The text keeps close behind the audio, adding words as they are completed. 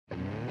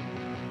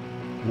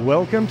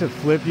Welcome to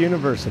Flip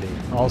University,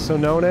 also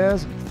known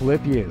as Flip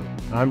U.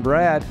 I'm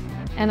Brad.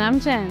 And I'm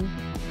Jen.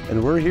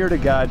 And we're here to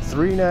guide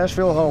 3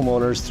 Nashville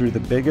homeowners through the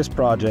biggest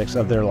projects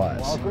of their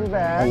lives. Welcome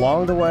back.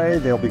 Along the way,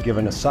 they'll be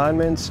given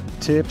assignments,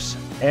 tips,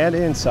 and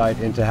insight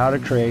into how to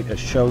create a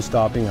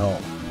show-stopping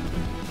home.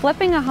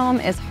 Flipping a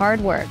home is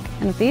hard work,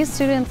 and these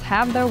students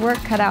have their work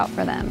cut out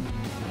for them.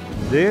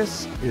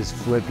 This is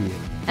Flip U.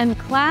 And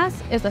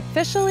class is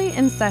officially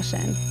in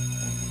session.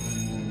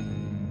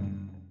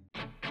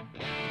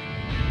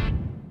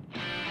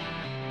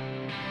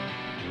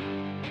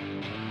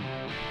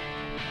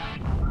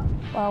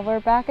 Well, we're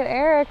back at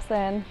Eric's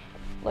and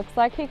looks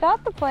like he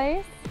got the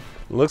place.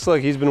 Looks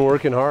like he's been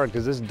working hard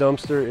because this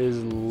dumpster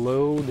is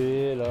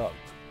loaded up.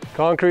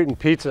 Concrete and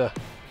pizza,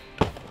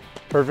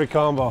 perfect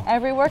combo.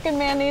 Every working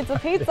man needs a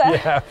pizza.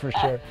 Yeah, for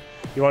sure.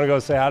 You want to go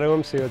say hi to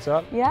him, see what's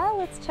up? Yeah,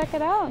 let's check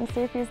it out and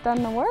see if he's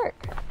done the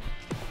work.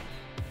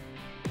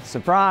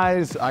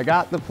 Surprise, I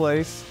got the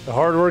place. The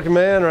hard-working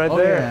man right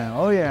there. Yeah,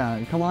 oh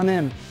yeah, come on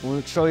in.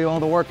 We'll show you all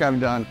the work I've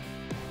done.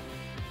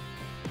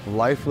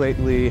 Life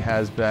lately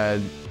has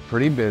been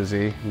pretty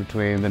busy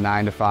between the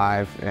 9 to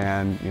 5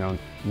 and,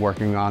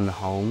 working on the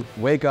home.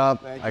 Wake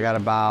up, I got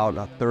about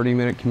a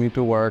 30-minute commute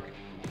to work,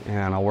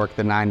 and I'll work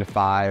the 9 to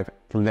 5.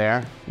 From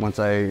there, once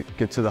I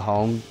get to the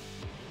home,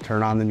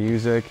 turn on the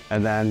music,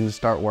 and then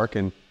start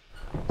working.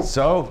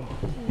 So,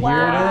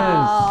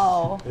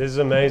 Wow. This is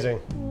amazing.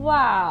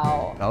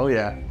 Wow. Oh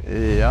yeah,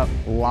 yep.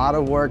 A lot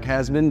of work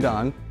has been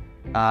done.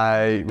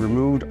 I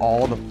removed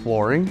all the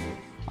flooring.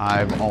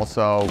 I've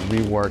also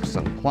reworked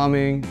some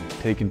plumbing,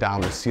 taken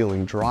down the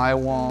ceiling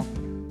drywall,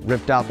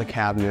 ripped out the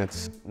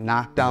cabinets,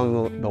 knocked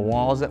down the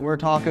walls that we're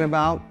talking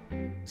about.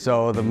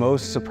 So the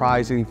most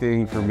surprising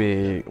thing for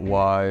me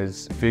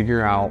was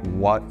figuring out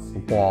what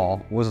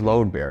wall was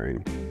load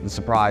bearing. The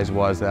surprise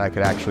was that I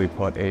could actually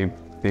put a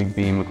big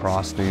beam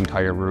across the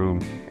entire room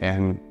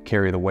and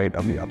carry the weight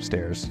of the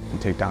upstairs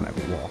and take down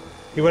every wall.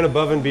 You went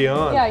above and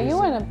beyond. Yeah, you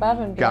went above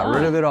and beyond. Got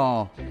rid of it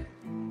all.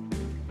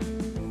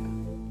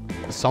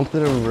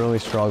 Something I'm really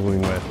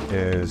struggling with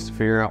is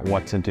figuring out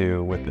what to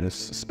do with this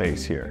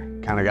space here.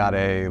 Kind of got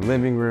a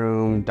living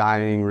room,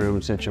 dining room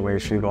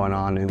situation going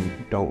on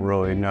and don't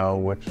really know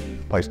which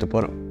place to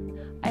put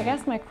them. I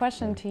guess my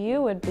question to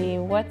you would be,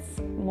 what's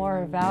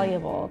more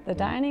valuable, the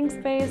dining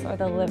space or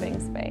the living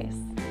space?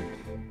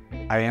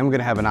 I am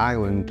gonna have an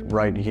island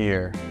right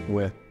here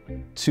with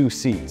 2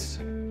 seats.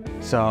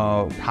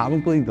 So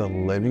probably the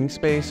living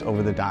space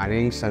over the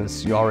dining,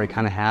 since you already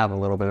kind of have a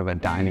little bit of a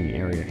dining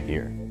area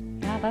here.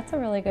 Yeah, that's a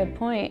really good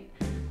point.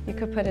 You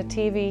could put a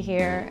TV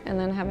here and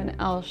then have an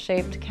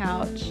L-shaped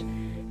couch,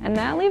 and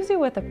that leaves you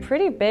with a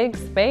pretty big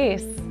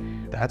space.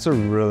 That's a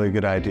really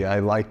good idea. I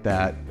like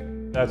that.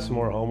 That's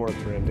more homework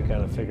for him to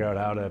kind of figure out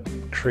how to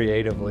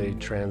creatively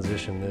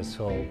transition this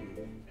whole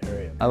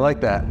area. I like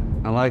that.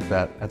 I like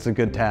that. That's a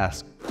good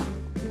task.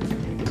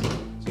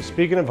 So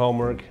speaking of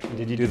homework,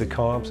 did you do the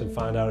comps and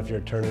find out if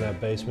you're turning that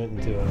basement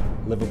into a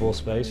livable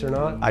space or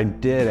not? I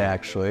did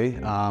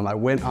actually. I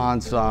went on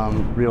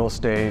some real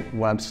estate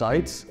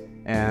websites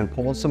and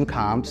pulled some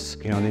comps.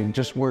 They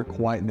just weren't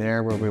quite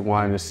there where we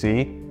wanted to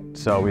see.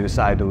 So we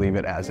decided to leave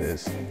it as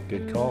is.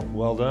 Good call,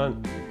 well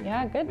done.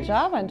 Yeah, good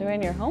job on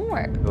doing your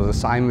homework. Those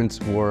assignments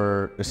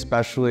were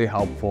especially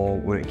helpful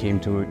when it came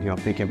to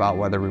thinking about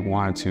whether we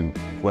wanted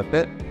to flip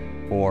it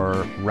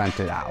or rent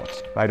it out.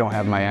 If I don't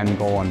have my end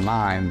goal in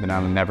mind, then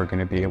I'm never going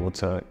to be able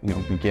to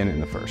begin in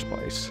the first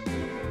place.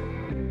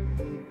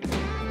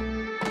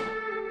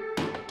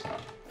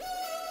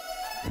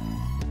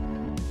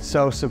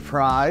 So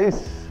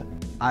surprise,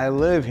 I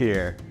live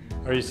here.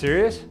 Are you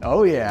serious?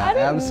 Oh yeah, I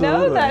didn't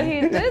absolutely. know that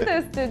he did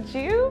this, did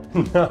you?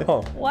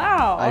 No.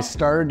 Wow. I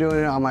started doing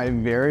it on my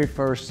very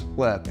first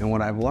flip, and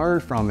what I've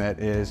learned from it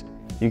is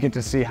you get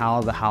to see how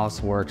the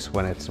house works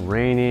when it's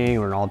raining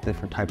or in all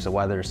different types of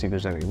weather, see if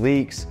there's any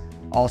leaks.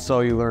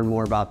 Also, you learn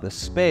more about the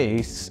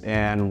space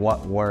and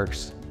what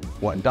works,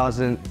 what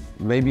doesn't.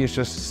 Maybe it's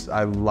just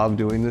I love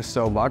doing this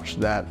so much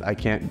that I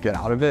can't get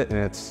out of it, and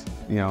it's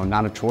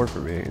not a chore for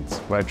me. It's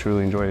what I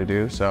truly enjoy to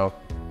do. So,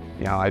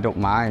 I don't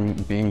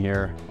mind being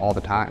here all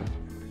the time.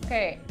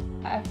 Okay,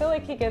 I feel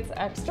like he gets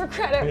extra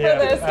credit Yeah,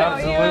 for this, don't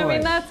you? I absolutely.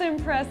 mean, that's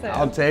impressive.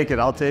 I'll take it,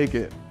 I'll take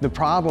it. The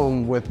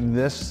problem with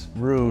this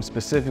room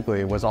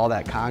specifically was all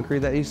that concrete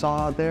that you saw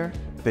out there.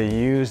 They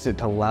used it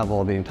to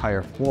level the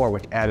entire floor,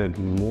 which added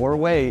more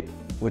weight,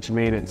 which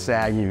made it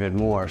sag even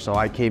more. So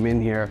I came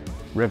in here,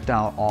 ripped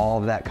out all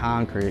of that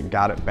concrete,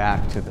 got it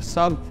back to the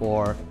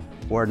subfloor,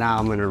 where now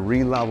I'm gonna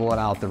re-level it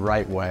out the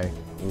right way.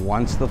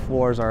 Once the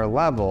floors are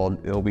leveled,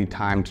 it'll be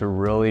time to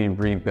really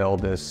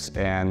rebuild this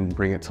and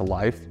bring it to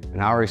life. And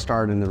I already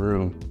started in the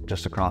room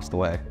just across the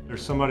way.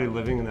 There's somebody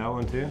living in that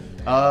one too?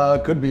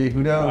 Could be,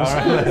 who knows? All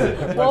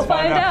right. We'll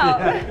find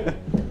out.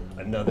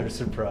 Another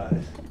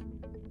surprise.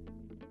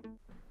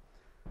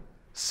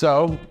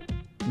 So,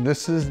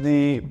 this is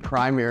the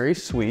primary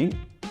suite.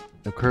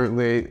 I'm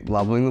currently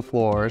leveling the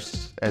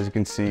floors. As you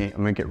can see, I'm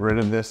gonna get rid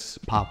of this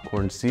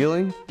popcorn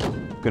ceiling.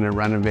 I'm gonna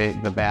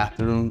renovate the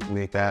bathroom,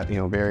 make that,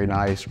 very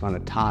nice, run a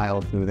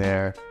tile through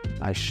there,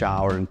 nice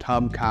shower and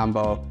tub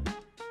combo.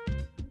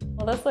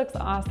 Well, this looks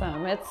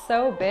awesome. It's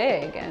so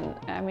big, and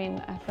I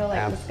mean, I feel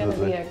like it's gonna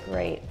be a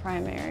great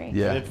primary.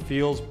 Yeah. It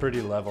feels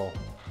pretty level.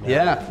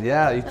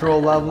 Yeah, you throw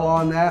a level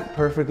on that,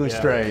 perfectly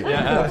straight.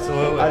 Yeah,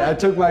 absolutely. I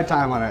took my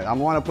time on it. I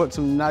want to put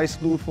some nice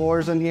smooth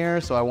floors in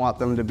here, so I want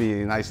them to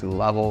be nice and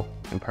level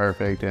and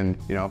perfect, and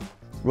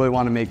really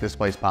want to make this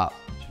place pop.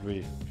 Should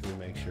we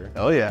make sure?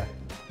 Oh yeah.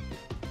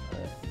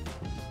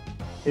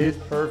 It's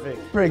perfect.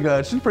 Pretty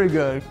good, she's pretty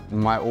good.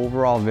 My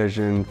overall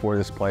vision for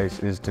this place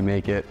is to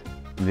make it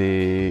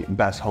the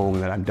best home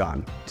that I've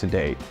done to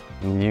date.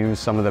 And use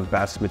some of the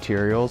best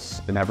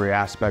materials in every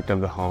aspect of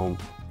the home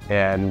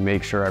and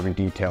make sure every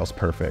detail is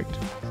perfect.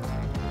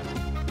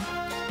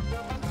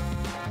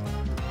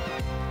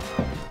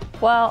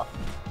 Well,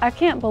 I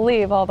can't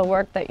believe all the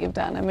work that you've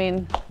done. I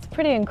mean, it's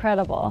pretty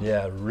incredible.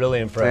 Yeah, really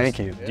impressed. Thank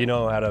you. Do you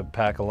know how to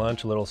pack a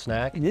lunch, a little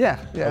snack? Yeah,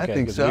 Okay, I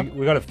think 'cause so.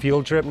 We got a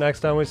field trip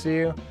next time we see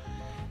you,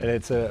 and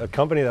it's a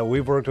company that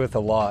we've worked with a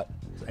lot,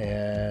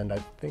 and I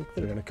think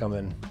they're gonna come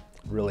in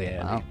really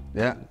handy. Wow.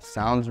 Yeah,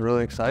 sounds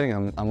really exciting.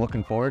 I'm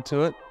looking forward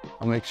to it.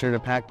 I'll make sure to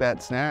pack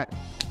that snack.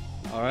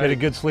 All right. Get a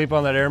good sleep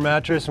on that air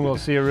mattress, and we'll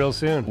see you real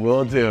soon.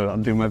 Will do. I'll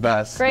do my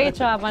best. Great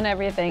job on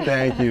everything.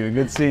 Thank you.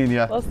 Good seeing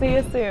you. We'll see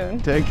you soon.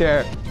 Take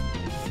care.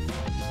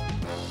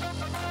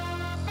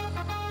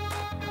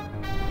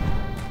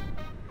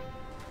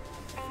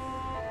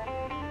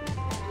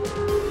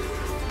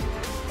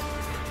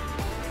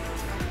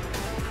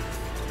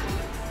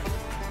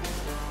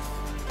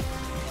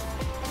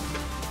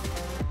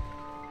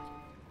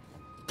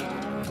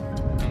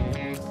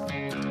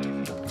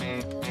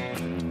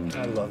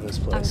 I love this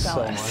place so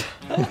jealous.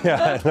 much.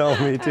 Yeah, I know,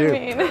 me too. I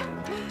mean,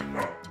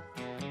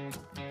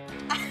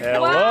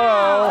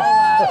 Hello.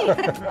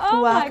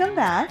 oh Welcome my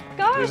back.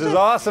 gosh, This is it's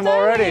awesome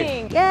already.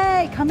 stunning.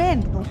 Yay, come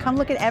in. Come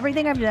look at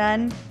everything I've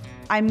done.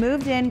 I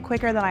moved in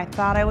quicker than I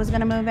thought I was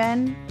gonna move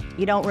in.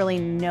 You don't really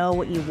know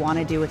what you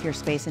wanna do with your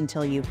space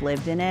until you've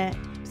lived in it.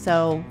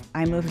 So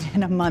I moved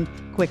in a month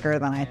quicker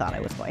than I thought I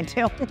was going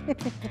to.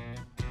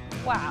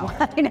 Wow.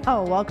 I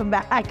know, welcome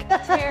back.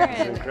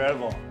 Tarryn,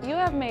 Incredible. you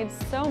have made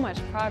so much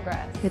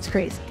progress. It's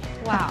crazy.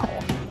 Wow.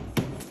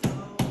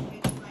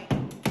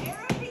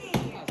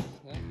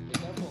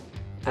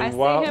 I see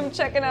Wow. him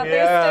checking out Yeah, these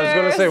stairs. I was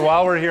gonna say,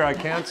 while we're here, I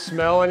can't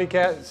smell any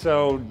cat.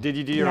 So did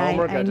you do your Yeah,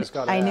 homework? I just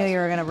got to I knew you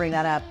were gonna bring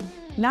that up.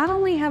 Not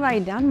only have I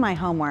done my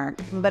homework,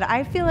 but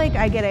I feel like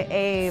I get an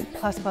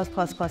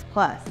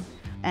A+++++.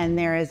 And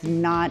there is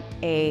not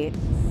a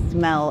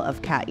smell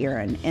of cat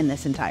urine in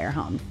this entire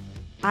home.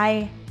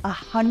 I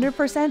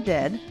 100%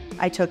 did.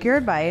 I took your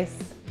advice,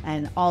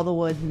 and all the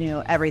wood's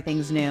new,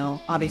 everything's new.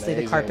 Obviously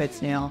the Amazing.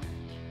 carpet's new.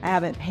 I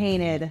haven't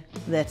painted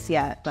this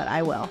yet, but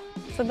I will.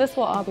 So this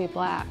will all be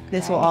black.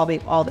 This right?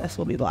 will all this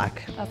will be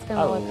black. That's I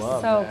gonna look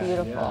love so that,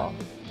 beautiful.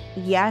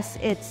 Yes,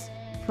 it's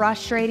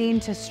frustrating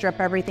to strip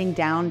everything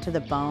down to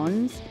the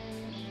bones,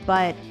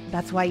 but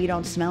that's why you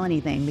don't smell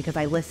anything, because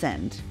I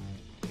listened.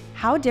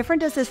 How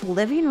different does this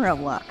living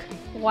room look?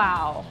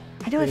 Wow.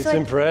 I know It's like,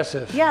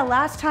 impressive. yeah,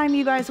 last time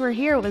you guys were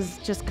here, it was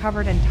just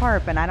covered in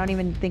tarp, and I don't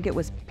even think it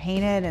was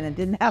painted, and it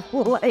didn't have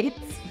lights.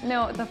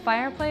 No, the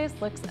fireplace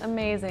looks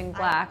amazing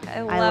black.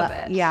 I love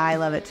it. Yeah, I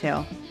love it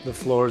too. The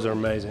floors are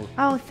amazing.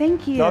 Oh,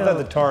 thank you. Not that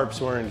the tarps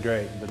weren't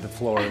great, but the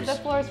floors. The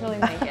floors really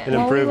make it. An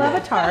well, we love a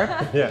improvement.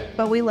 tarp, Yeah.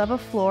 but we love a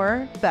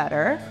floor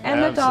better.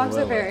 And the dogs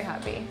are Absolutely. very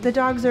happy. The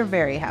dogs are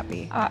very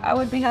happy. I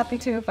would be happy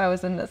too if I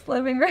was in this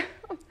living room.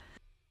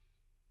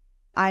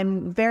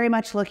 I'm very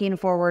much looking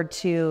forward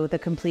to the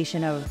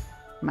completion of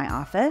my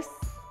office.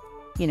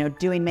 You know,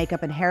 doing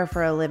makeup and hair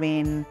for a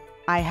living.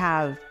 I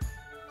have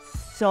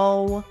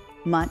so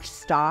much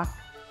stock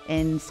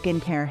in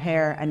skincare,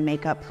 hair, and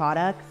makeup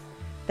products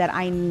that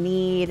I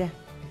need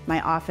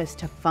my office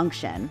to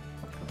function.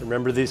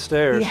 Remember these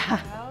stairs. Yeah.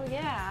 Oh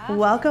yeah.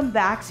 Welcome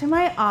back to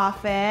my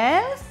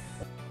office.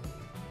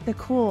 The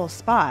cool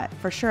spot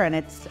for sure,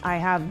 and I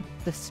have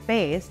the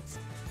space.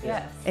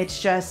 Yes.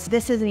 It's just,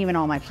 this isn't even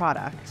all my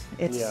product.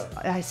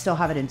 I still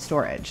have it in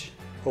storage.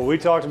 Well, we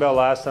talked about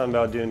last time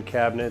about doing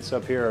cabinets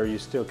up here. Are you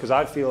still, because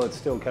I feel it's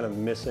still kind of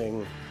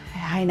missing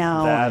I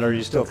know. that. Are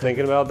you still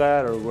thinking about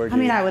that, or where do I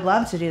mean, you? I would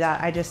love to do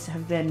that. I just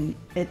have been,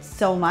 it's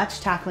so much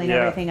tackling Yeah.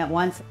 everything at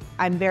once.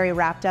 I'm very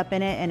wrapped up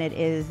in it, and it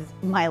is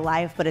my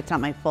life, but it's not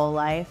my full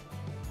life.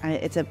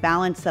 It's a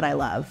balance that I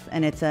love,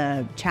 and it's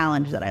a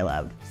challenge that I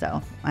love.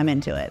 So I'm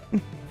into it.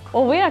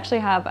 Well, we actually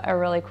have a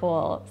really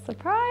cool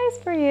surprise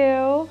for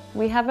you.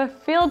 We have a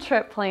field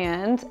trip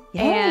planned,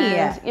 Yay.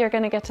 and you're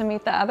gonna get to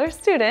meet the other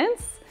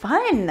students.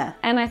 Fun.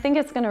 And I think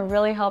it's gonna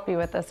really help you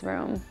with this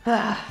room.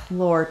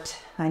 Lord,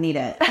 I need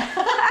it.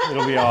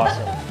 It'll be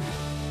awesome.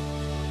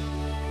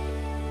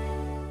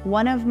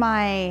 One of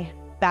my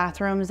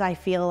bathrooms I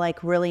feel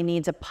like really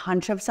needs a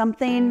punch of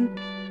something.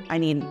 I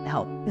need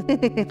help.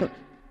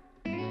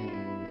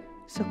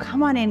 So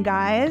come on in,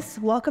 guys.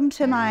 Welcome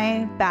to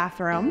my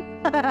bathroom.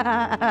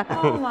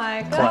 Oh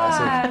my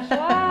gosh,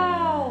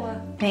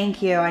 wow.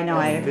 Thank you, I know.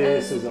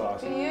 This is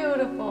awesome.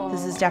 Beautiful.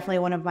 This is definitely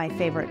one of my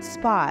favorite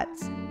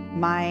spots.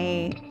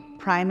 My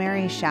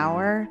primary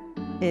shower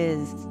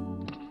is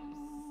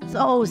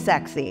so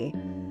sexy.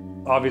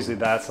 Obviously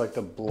that's like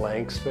the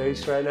blank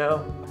space right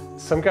now.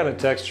 Some kind of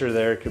texture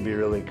there could be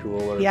really cool,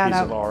 or Yeah, a piece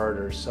that- of art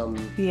or some.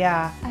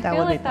 Yeah, I that feel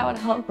would like be that would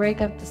help break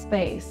up the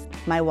space.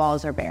 My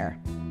walls are bare.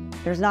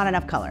 There's not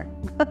enough color.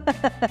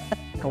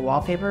 A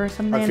wallpaper or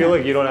something? I feel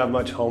like you don't have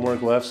much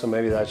homework left, so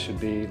maybe that should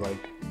be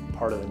like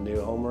part of the new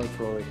homework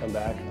for when we come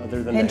back,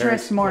 other than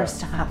Pinterest more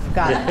stuff.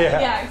 Got it.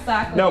 Yeah,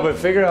 exactly. No, but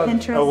figure out a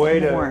Pinterest way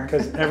to, more.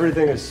 because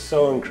everything is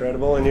so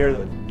incredible in here.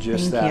 That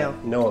just Thank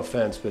that, you. no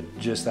offense, but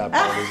just that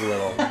part is a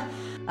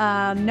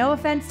little. No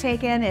offense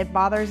taken. It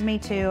bothers me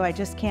too. I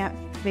just can't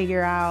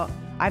figure out.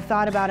 I've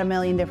thought about a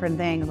million different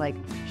things, like,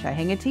 should I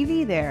hang a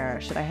TV there?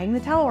 Should I hang the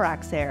towel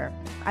racks there?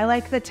 I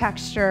like the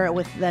texture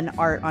with then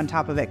art on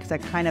top of it, because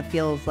it kind of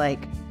feels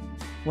like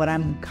what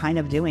I'm kind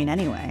of doing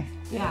anyway.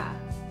 Yeah.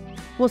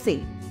 We'll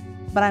see.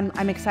 But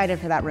I'm excited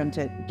for that room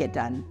to get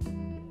done.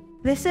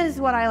 This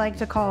is what I like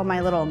to call my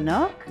little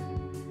nook.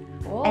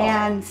 Cool.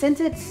 And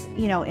since it's,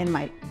 you know, in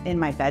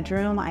my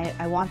bedroom,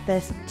 I want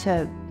this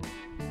to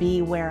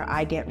be where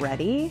I get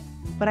ready,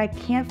 but I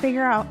can't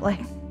figure out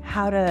like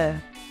how to,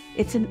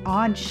 it's an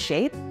odd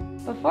shape.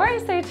 Before I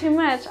say too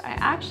much, I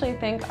actually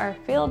think our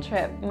field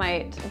trip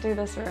might do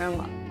this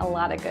room a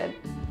lot of good.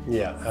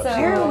 Yeah, So-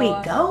 absolutely. Where are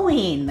we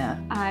going?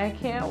 I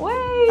can't wait.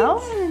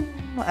 Oh,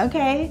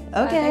 okay,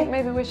 I think okay.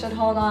 maybe we should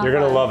hold on. You're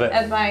gonna love it.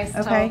 Advice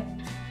Okay.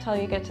 till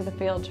you get to the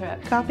field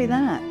trip. Copy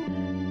that.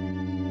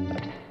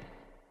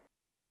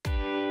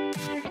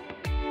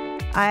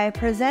 I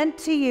present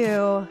to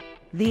you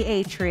the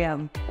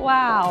atrium.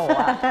 Wow.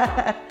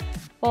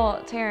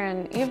 Well,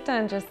 Tarryn, you've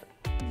done just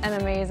an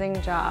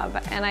amazing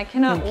job, and I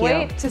cannot Thank you.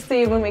 wait to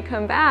see when we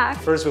come back.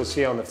 First we'll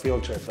see you on the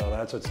field trip though,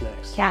 that's what's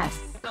next. Yes.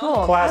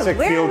 Cool. Classic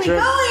Where field are we trip.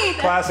 going?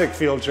 Classic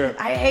field trip.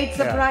 I hate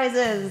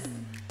surprises.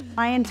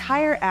 My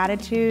entire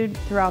attitude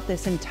throughout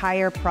this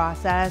entire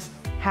process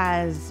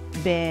has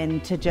been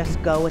to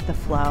just go with the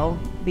flow,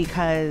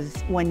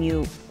 because when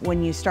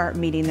you start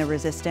meeting the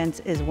resistance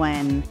is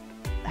when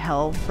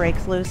hell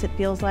breaks loose, it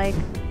feels like.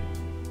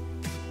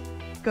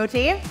 Go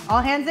team,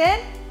 all hands in.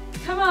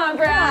 Come on, Come on,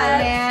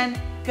 Brad.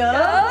 man.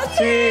 Go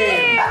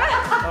Team!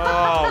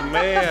 Oh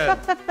man.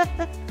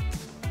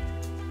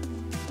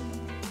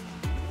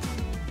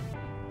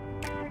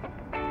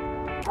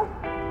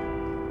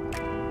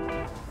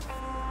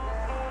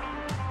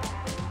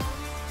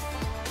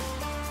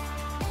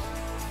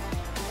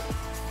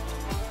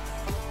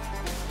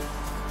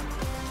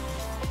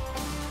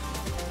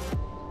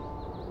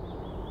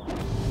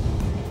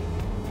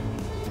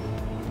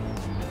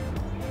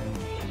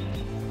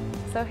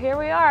 So here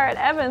we are at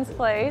Evan's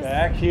place.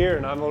 Back here,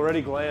 and I've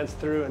already glanced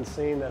through and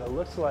seen that it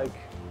looks like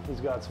he's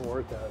got some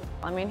work done.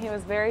 I mean, he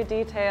was very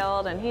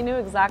detailed and he knew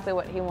exactly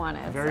what he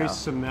wanted. Very so.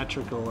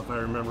 symmetrical, if I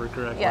remember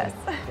correctly. Yes.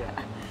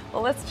 Yeah.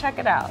 Well, let's check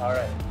it out. All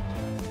right.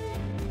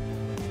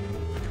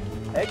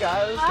 Hey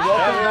guys, Hi.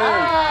 welcome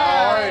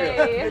How are you?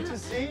 Hi. in. Good to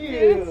see You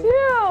you. too.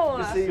 Good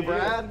to see you,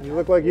 Brad. You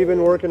look like you've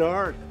been working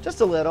hard. Just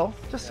a little,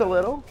 just a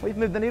little. We've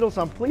moved the needle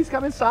some. Please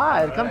come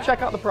inside. Come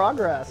check out the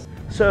progress.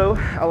 So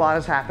a lot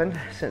has happened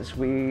since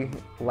we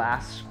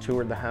last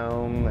toured the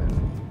home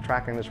and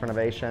tracking this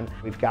renovation.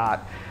 We've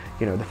got,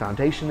 you know, the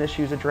foundation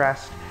issues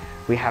addressed.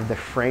 We have the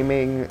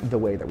framing the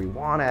way that we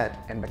want it,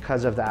 and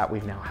because of that,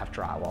 we now have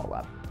drywall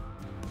up.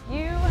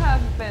 You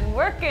have been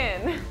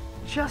working.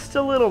 Just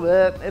a little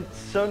bit. It's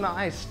so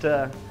nice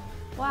to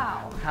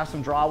Wow. have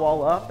some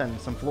drywall up and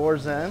some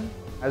floors in.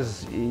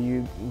 As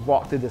you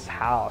walk through this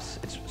house,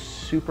 it's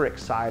super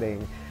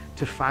exciting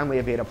to finally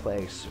be at a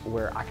place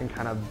where I can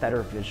kind of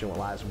better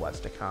visualize what's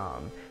to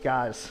come.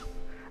 Guys,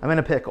 I'm in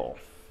a pickle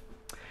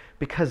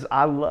because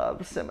I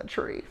love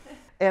symmetry.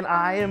 And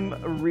I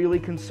am really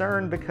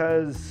concerned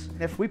because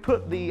if we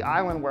put the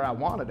island where I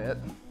wanted it,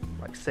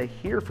 like say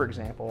here, for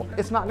example,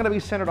 it's not gonna be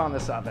centered on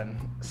this oven.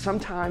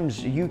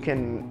 Sometimes you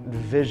can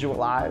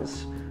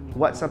visualize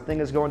what something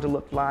is going to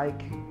look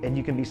like, and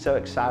you can be so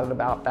excited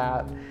about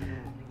that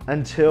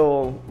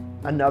until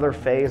another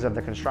phase of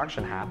the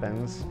construction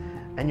happens,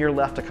 and you're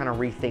left to kind of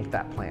rethink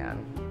that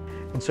plan.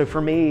 And so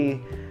for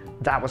me,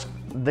 that was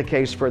the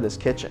case for this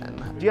kitchen.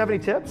 Do you have any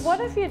tips?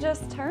 What if you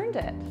just turned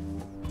it?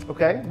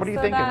 Okay, what are you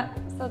thinking?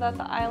 So that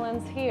the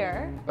island's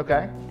here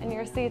Okay. and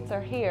your seats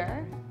are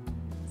here.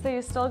 So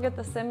you still get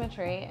the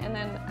symmetry, and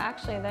then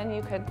actually then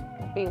you could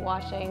be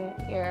watching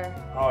your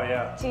Oh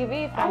yeah.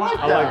 TV I from like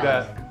I like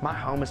that. My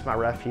home is my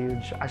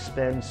refuge. I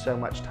spend so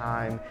much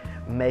time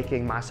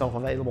making myself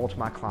available to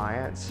my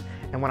clients.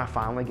 And when I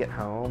finally get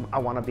home, I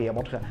want to be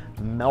able to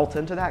melt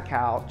into that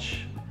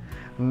couch,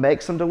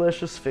 make some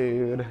delicious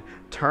food,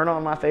 turn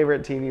on my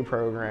favorite TV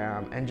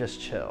program, and just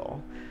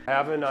chill. I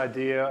have an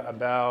idea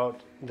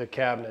about the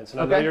cabinets,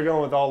 and I know Okay. you're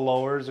going with all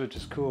lowers, which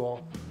is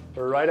cool.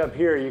 But right up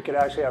here, you could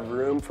actually have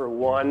room for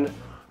one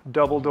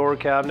double door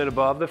cabinet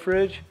above the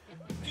fridge,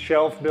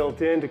 shelf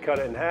built in to cut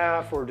it in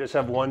half, or just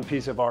have one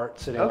piece of art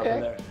sitting up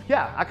in there.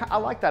 Yeah, I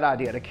like that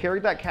idea, to carry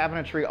that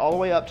cabinetry all the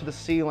way up to the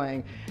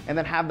ceiling and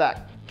then have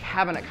that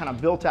cabinet kind of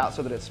built out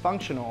so that it's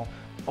functional.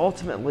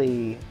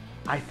 Ultimately,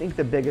 I think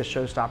the biggest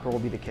showstopper will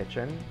be the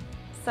kitchen.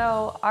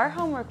 So our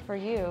homework for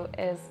you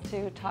is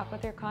to talk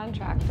with your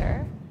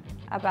contractor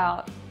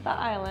about the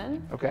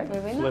island. Okay.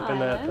 Moving Flipping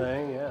the that island.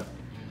 thing, yeah.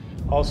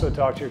 Also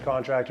talk to your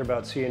contractor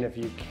about seeing if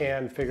you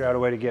can figure out a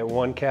way to get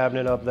one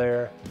cabinet up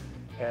there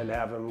and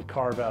have them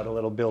carve out a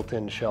little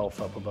built-in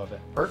shelf up above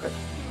it. Perfect.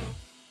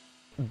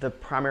 The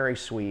primary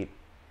suite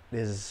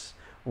is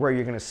where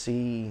you're gonna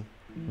see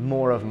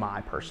more of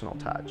my personal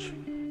touch.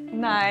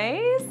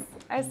 Nice.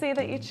 I see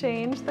that you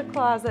changed the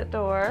closet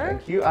door.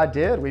 Thank you, I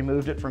did. We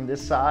moved it from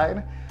this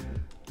side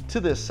to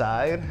this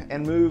side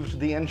and moved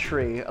the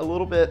entry a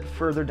little bit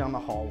further down the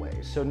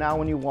hallway. So now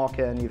when you walk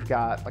in, you've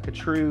got like a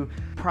true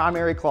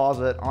primary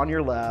closet on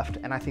your left,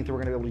 and I think that we're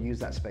gonna be able to use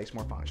that space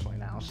more functionally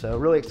now. So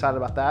really excited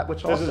about that,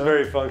 which This is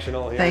very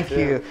functional here. Thank too.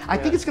 you. I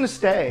think it's gonna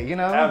stay, you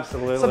know?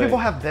 Absolutely. Some people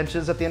have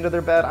benches at the end of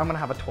their bed. I'm gonna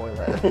have a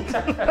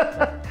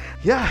toilet.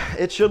 Yeah,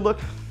 it should look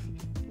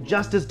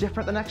just as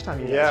different the next time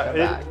you guys come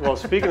back. Well,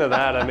 speaking of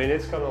that, I mean,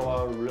 it's coming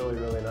along really,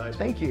 really nice.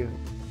 Thank you.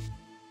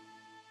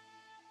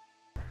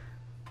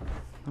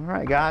 All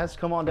right, guys,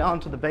 come on down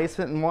to the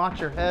basement and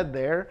watch your head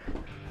there.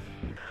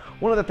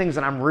 One of the things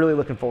that I'm really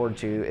looking forward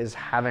to is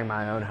having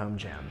my own home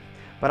gym.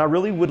 But I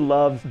really would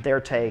love their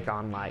take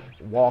on like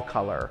wall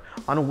color,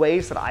 on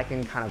ways that I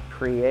can kind of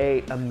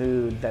create a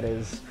mood that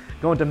is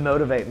going to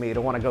motivate me to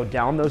want to go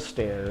down those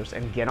stairs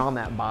and get on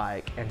that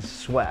bike and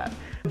sweat.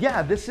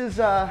 Yeah, this is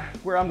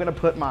where I'm gonna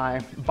put my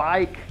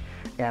bike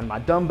and my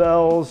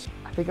dumbbells.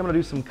 I think I'm gonna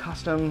do some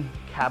custom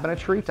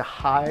cabinetry to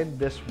hide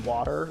this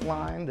water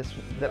line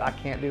that I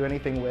can't do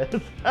anything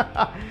with,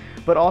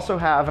 but also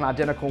have an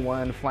identical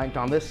one flanked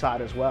on this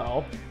side as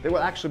well. They will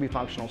actually be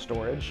functional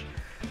storage.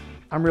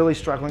 I'm really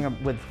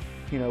struggling with,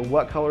 you know,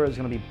 what color is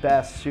gonna be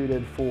best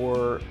suited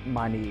for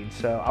my needs.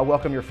 So I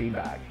welcome your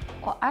feedback.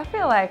 Well, I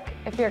feel like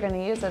if you're going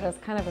to use it as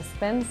kind of a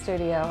spin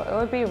studio, it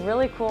would be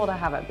really cool to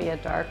have it be a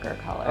darker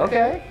color.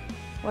 Okay.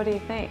 What do you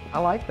think? I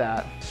like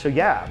that. So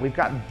yeah, we've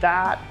got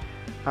that.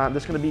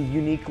 That's gonna be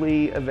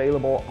uniquely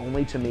available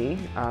only to me.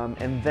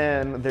 And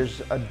then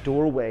there's a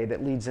doorway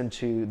that leads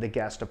into the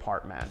guest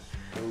apartment.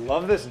 I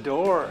love this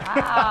door.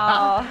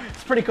 Wow.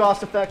 It's pretty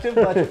cost effective,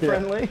 budget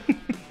friendly.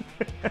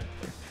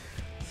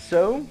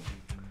 So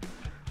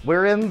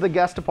we're in the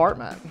guest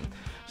apartment.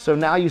 So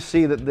now you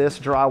see that this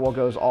drywall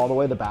goes all the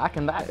way to the back,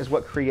 and that is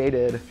what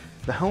created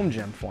the home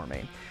gym for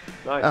me.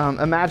 Nice.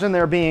 Imagine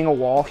there being a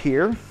wall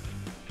here.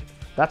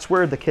 That's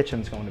where the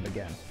kitchen's going to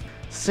begin.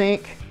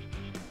 Sink,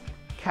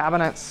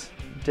 cabinets,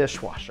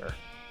 dishwasher.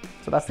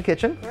 So that's the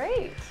kitchen.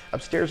 Great.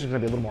 Upstairs is gonna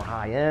be a little more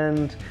high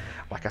end.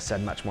 Like I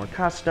said, much more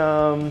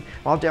custom.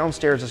 While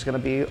downstairs is gonna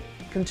be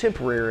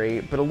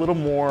contemporary, but a little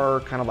more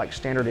kind of like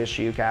standard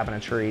issue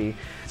cabinetry.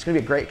 It's gonna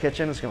be a great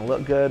kitchen, it's gonna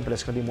look good, but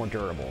it's gonna be more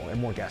durable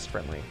and more guest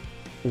friendly.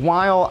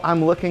 While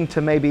I'm looking to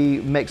maybe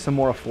make some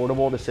more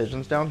affordable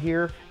decisions down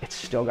here, it's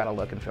still gotta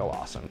look and feel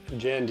awesome.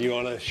 Jen, do you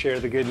want to share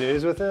the good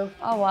news with them?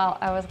 Oh, well,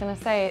 I was going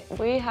to say,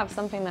 we have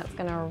something that's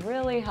going to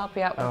really help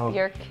you out with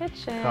your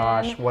kitchen.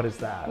 Gosh, what is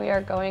that? We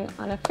are going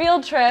on a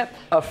field trip.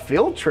 A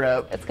field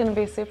trip? It's going to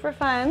be super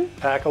fun.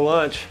 Pack a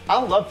lunch.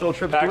 I love field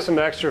trips. Pack some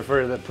extra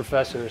for the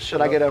professors. Should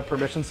I get a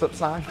permission slip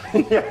signed?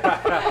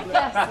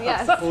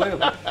 Yes.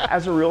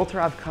 As a realtor,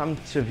 I've come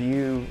to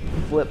view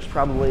flips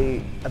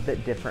probably a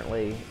bit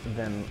differently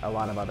than a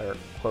lot of other,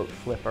 quote,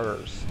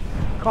 flippers.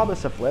 Call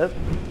this a flip,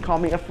 call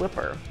me a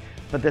flipper,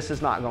 but this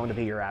is not going to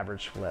be your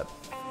average flip.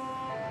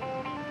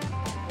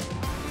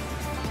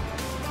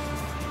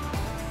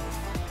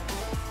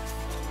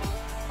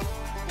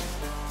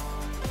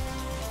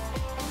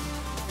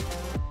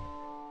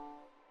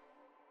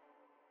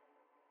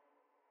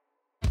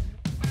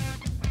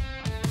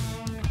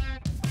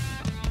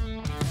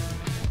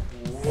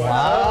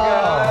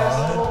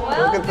 Wow.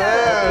 Look at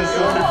this.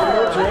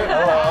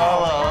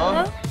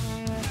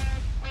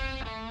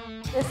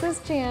 This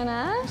is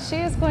Jana. She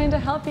is going to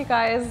help you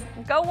guys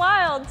go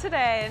wild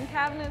today and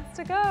cabinets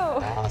to go.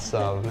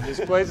 Awesome. This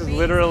place is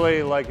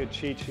literally like a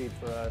cheat sheet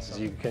for us.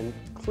 You can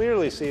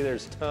clearly see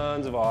there's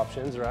tons of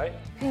options, right?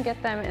 You can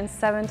get them in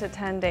 7 to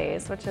 10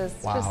 days, which is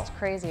just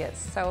crazy. It's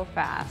so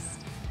fast.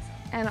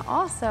 And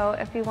also,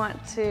 if you want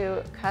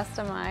to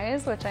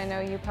customize, which I know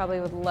you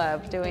probably would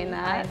love doing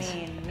that. I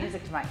mean,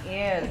 music to my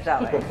ears,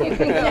 darling. You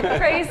can go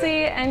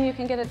crazy and you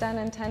can get it done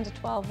in 10 to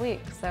 12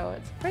 weeks. So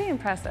it's pretty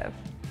impressive.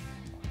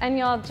 And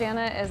y'all,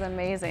 Jana is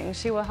amazing.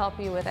 She will help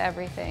you with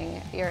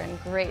everything. You're in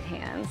great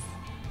hands.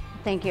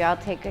 Thank you, I'll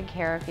take good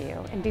care of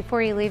you. And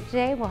before you leave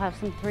today, we'll have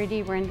some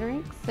 3D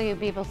renderings so you'll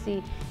be able to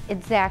see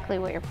exactly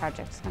what your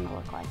project's gonna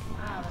look like.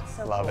 Wow, that's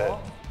so Love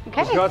cool. it.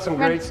 Okay. We've got some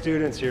great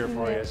students here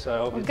for you, so I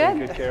hope you take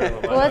good care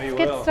of them. I Well, know let's you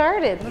get will.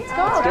 started. Let's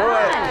go. Do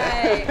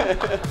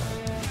it.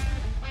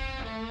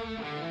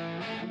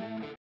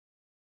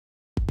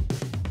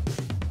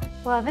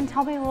 Well, Evan,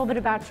 tell me a little bit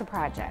about your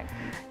project.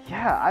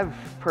 Yeah, I've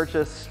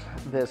purchased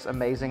this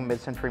amazing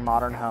mid-century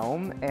modern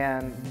home,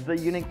 and the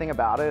unique thing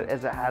about it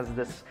is it has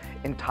this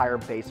entire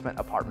basement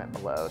apartment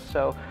below.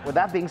 So with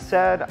that being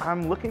said,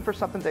 I'm looking for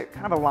something that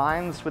kind of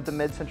aligns with the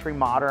mid-century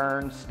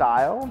modern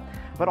style,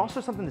 but also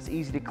something that's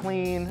easy to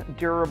clean,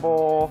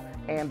 durable,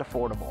 and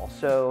affordable.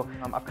 So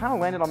I've kind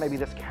of landed on maybe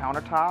this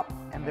countertop,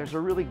 and there's a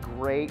really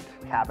great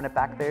cabinet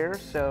back there.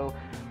 So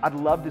I'd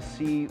love to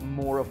see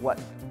more of what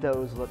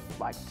those look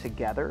like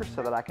together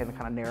so that I can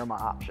kind of narrow my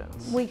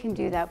options. We can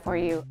do that for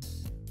you.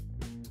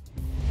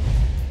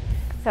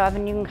 So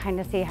Evan, you can kind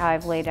of see how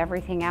I've laid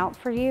everything out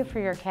for you for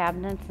your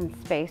cabinets and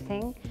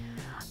spacing.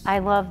 I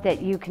love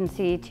that you can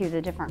see to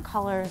the different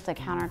colors, the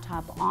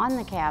countertop on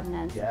the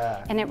cabinets.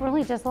 Yeah. And it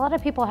really does, a lot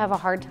of people have a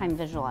hard time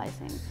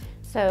visualizing.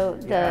 So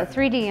the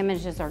 3D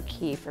images are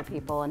key for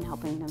people in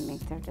helping them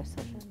make their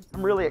decisions.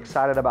 I'm really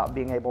excited about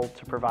being able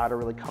to provide a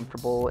really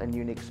comfortable and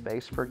unique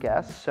space for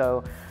guests.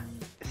 So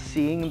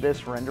seeing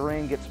this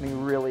rendering gets me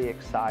really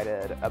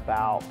excited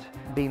about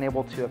being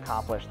able to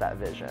accomplish that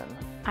vision.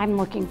 I'm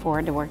looking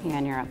forward to working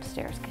on your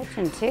upstairs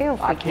kitchen too,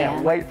 if I we can't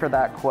can. wait for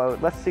that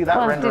quote. Let's see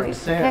that rendering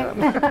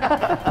soon. Okay.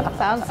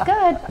 Sounds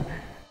good.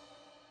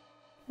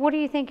 What are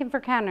you thinking for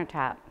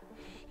countertop?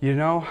 You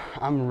know,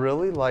 I'm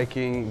really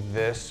liking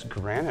this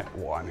granite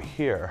one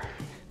here.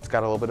 It's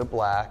got a little bit of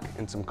black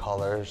and some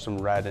colors, some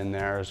red in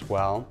there as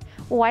well.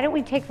 Well, why don't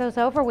we take those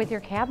over with your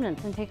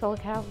cabinets and take a look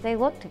how they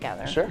look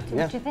together? Sure, See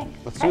yeah. what you think.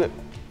 Let's do it.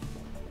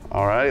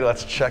 All right,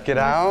 let's check it See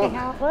out.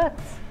 how it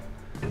looks.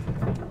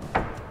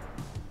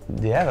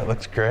 Yeah, that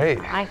looks great.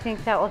 I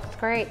think that looks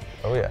great.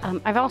 Oh yeah.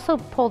 I've also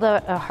pulled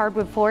a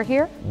hardwood floor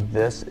here.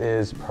 This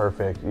is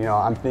perfect. You know,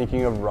 I'm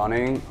thinking of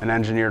running an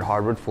engineered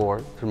hardwood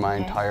floor through my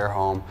entire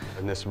home.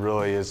 And this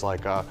really is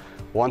like a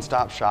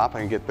one-stop shop. I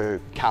can get the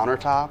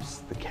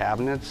countertops, the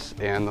cabinets,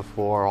 and the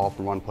floor all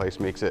from one place.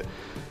 Makes it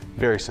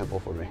very simple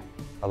for me.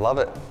 I love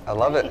it. I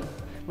love it.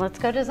 Let's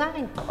go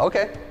design.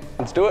 Okay,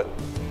 let's do it.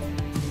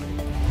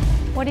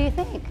 What do you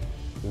think?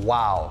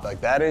 Wow,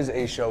 like that is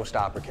a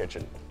showstopper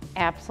kitchen.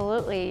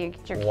 Absolutely. You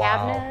get your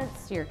Wow.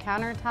 cabinets, your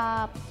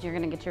countertops, you're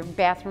gonna get your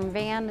bathroom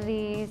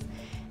vanities.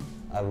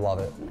 I love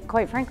it.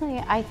 Quite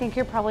frankly, I think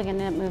you're probably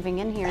gonna end up moving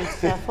in here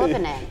instead of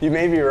flipping it. You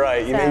may be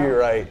right, you may be So-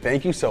 right.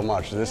 Thank you so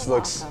much. This You're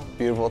looks welcome.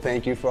 beautiful.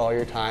 Thank you for all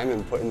your time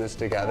and putting this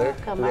together.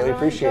 Welcome. I really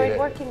appreciate enjoyed it.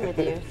 working with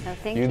you, so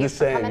thank you You're the for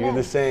same, coming you're in.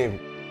 the same.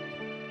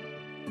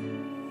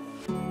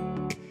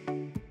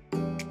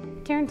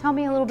 Tarryn, tell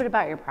me a little bit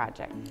about your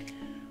project.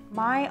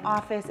 My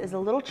office is a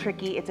little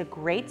tricky. It's a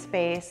great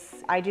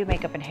space. I do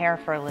makeup and hair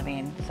for a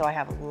living, so I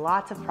have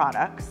lots of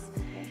products.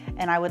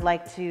 And I would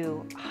like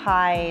to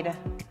hide,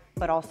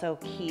 but also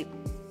keep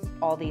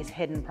all these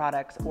hidden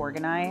products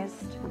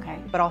organized, Okay.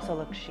 but also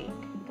look chic.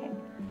 Okay.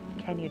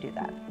 Can you do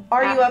that?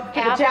 Are you up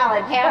for the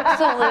challenge?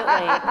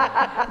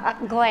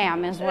 Absolutely.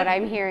 Glam is what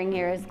I'm hearing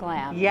here is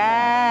glam.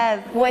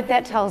 Yes. What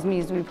that tells me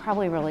is we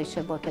probably really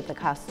should look at the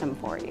custom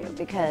for you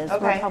because we're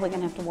Okay. probably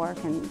gonna have to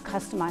work and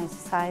customize the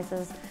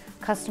sizes,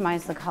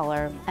 customize the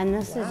color, and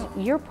this is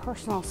your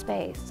personal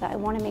space, so I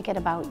wanna make it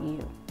about you.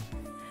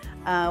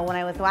 When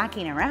I was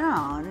walking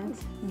around,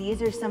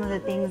 these are some of the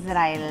things that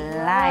I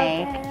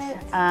liked.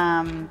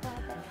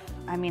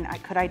 I mean,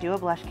 could I do a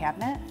blush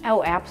cabinet?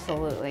 Oh,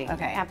 absolutely.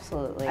 Okay.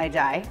 Absolutely. I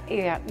die.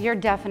 Yeah, you're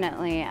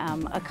definitely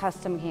a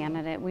custom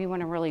candidate. We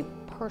want to really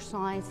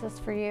personalize this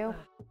for you.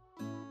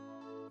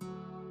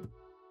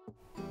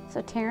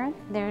 So Tarryn,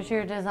 there's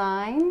your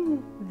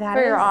design That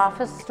for your is-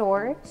 office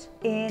storage.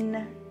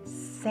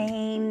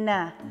 Insane.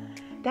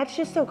 That's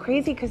just so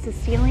crazy because the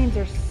ceilings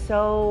are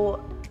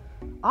so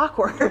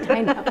awkward.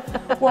 I know.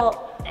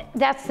 Well,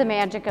 that's the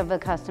magic of the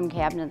custom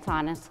cabinets,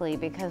 honestly,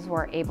 because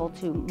we're able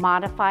to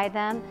modify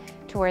them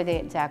to where they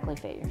exactly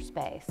fit your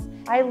space.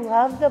 I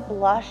love the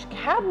blush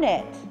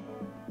cabinet.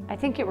 I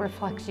think it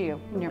reflects you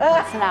and your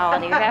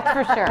personality, that's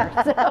for sure.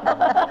 So,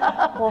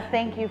 Well,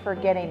 thank you for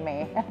getting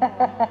me.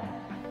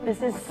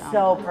 This is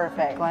so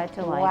perfect. Glad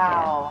to like it.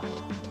 Wow.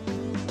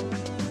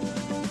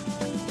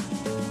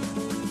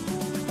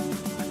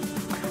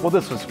 Well,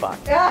 this was fun.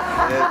 It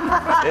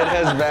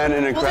has been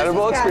an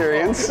incredible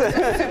experience.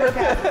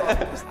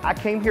 I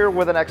came here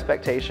with an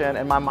expectation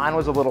and my mind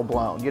was a little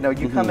blown. You know,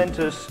 you come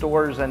into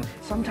stores and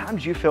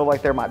sometimes you feel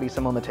like there might be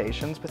some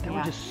limitations, but there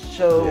were just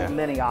so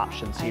many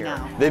options here.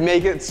 know. They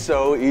make it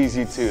so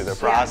easy too. The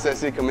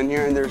process, you come in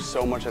here and there's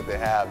so much that they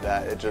have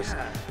that it just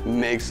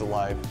makes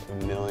life a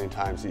million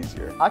times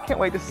easier. I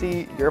can't wait to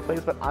see your place,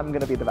 but I'm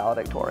gonna be the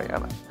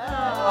valedictorian.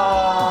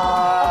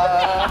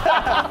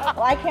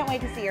 Well, I can't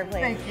wait to see your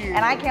place. Thank you.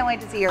 And I can't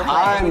wait to see your place.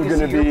 I'm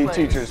gonna be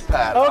teacher's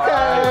pet.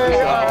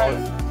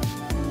 Okay.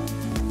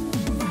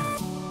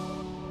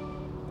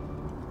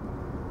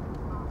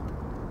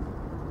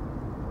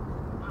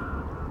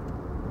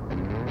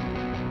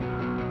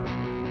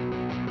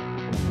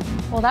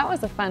 Well, that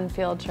was a fun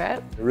field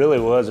trip. It really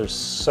was. There's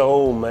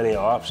so many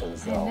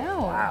options though. I know.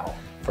 Wow.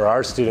 For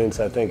our students,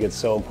 I think it's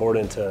so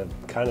important to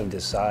kind of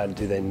decide,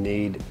 do they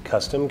need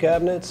custom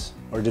cabinets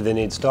or do they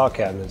need stock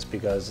cabinets?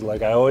 Because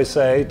like I always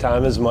say,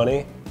 time is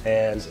money.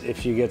 And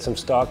if you get some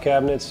stock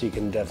cabinets, you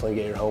can definitely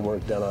get your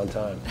homework done on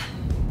time.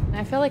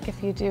 I feel like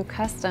if you do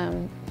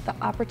custom, the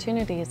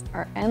opportunities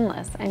are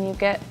endless and you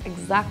get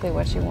exactly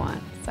what you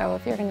want. So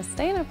if you're going to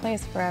stay in a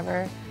place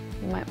forever,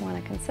 you might want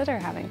to consider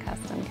having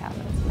custom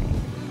cabinets made.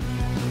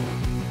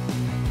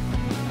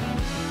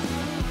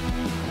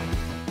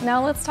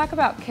 Now let's talk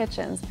about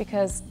kitchens,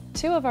 because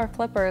 2 of our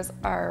flippers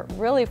are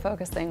really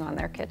focusing on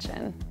their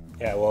kitchen.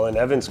 Yeah, well, in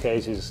Evan's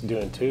case, he's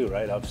doing 2,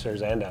 right?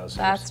 Upstairs and downstairs.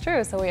 That's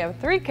true, so we have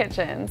 3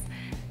 kitchens.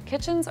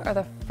 Kitchens are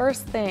the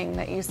first thing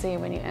that you see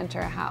when you enter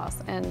a house,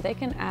 and they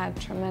can add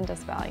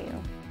tremendous value.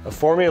 A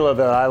formula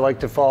that I like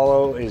to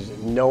follow is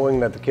knowing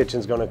that the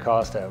kitchen's gonna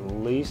cost at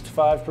least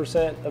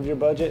 5% of your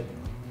budget.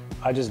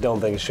 I just don't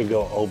think it should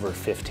go over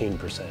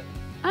 15%.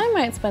 I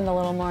might spend a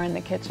little more in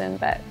the kitchen,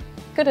 but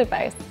good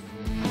advice.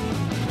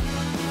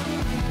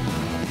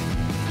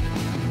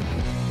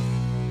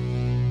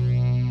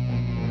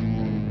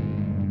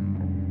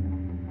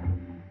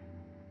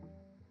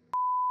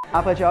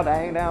 I put your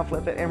dang down,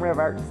 flip it, and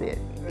reverse it.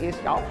 It's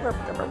y'all flip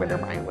it with the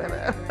brain with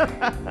it.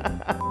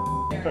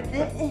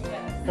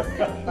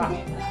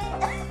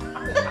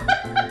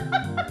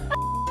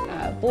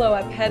 Blow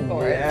up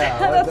headboard. Yeah,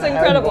 that's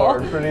incredible.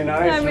 Headboard. Pretty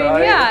nice, I mean,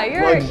 right? yeah,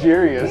 you're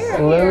luxurious.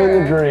 You're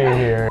Living the dream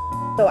here.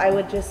 So I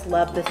would just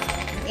love this.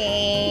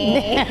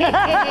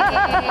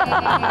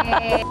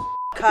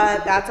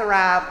 Cut, that's a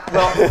wrap.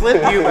 Well,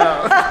 flip you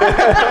both.